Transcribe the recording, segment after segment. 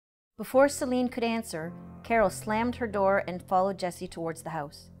Before Selene could answer, Carol slammed her door and followed Jesse towards the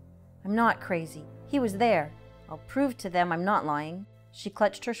house. I'm not crazy. He was there. I'll prove to them I'm not lying. She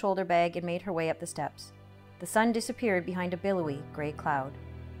clutched her shoulder bag and made her way up the steps. The sun disappeared behind a billowy gray cloud.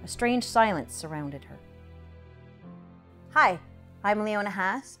 A strange silence surrounded her. Hi, I'm Leona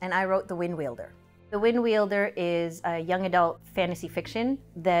Haas, and I wrote The Wielder. The Wielder is a young adult fantasy fiction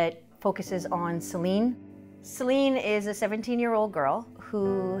that focuses on Selene. Selene is a 17-year-old girl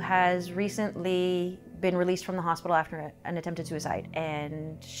who has recently been released from the hospital after an attempted suicide,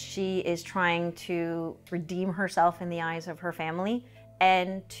 and she is trying to redeem herself in the eyes of her family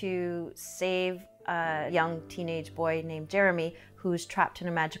and to save a young teenage boy named Jeremy who's trapped in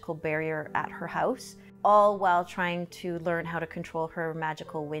a magical barrier at her house, all while trying to learn how to control her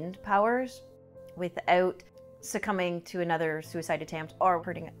magical wind powers without succumbing to another suicide attempt or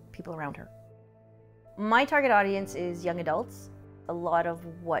hurting people around her. My target audience is young adults. A lot of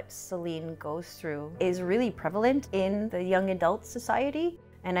what Selene goes through is really prevalent in the young adult society,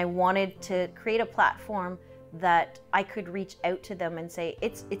 and I wanted to create a platform that I could reach out to them and say,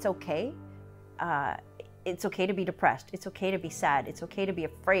 it's okay. It's okay to be depressed. It's okay to be sad. It's okay to be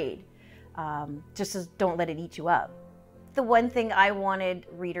afraid. Just don't let it eat you up. The one thing I wanted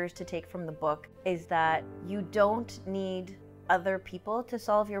readers to take from the book is that you don't need other people to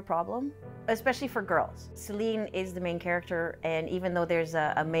solve your problem, especially for girls. Selene is the main character, and even though there's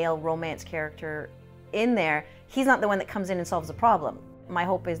a male romance character in there, he's not the one that comes in and solves the problem. My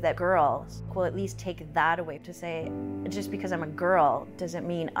hope is that girls will at least take that away to say, just because I'm a girl doesn't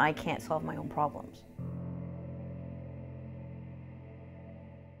mean I can't solve my own problems.